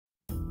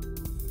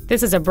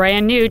This is a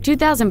brand new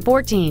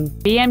 2014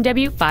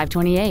 BMW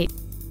 528.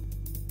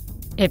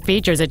 It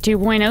features a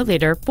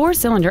 2.0-liter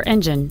four-cylinder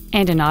engine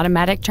and an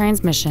automatic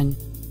transmission.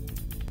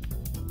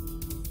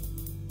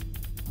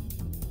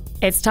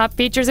 Its top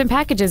features and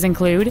packages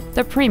include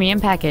the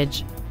Premium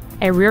Package,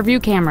 a rear-view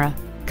camera,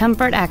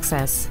 comfort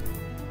access,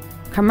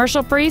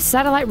 commercial-free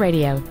satellite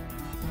radio,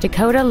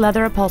 Dakota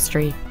leather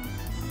upholstery,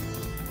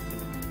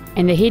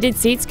 and the heated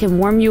seats can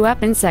warm you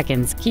up in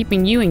seconds,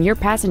 keeping you and your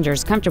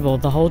passengers comfortable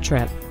the whole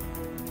trip.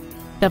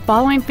 The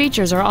following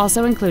features are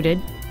also included: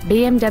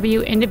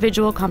 BMW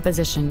individual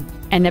composition,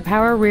 and the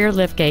power rear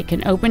liftgate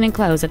can open and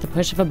close at the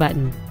push of a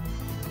button.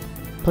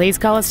 Please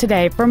call us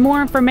today for more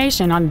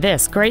information on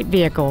this great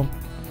vehicle.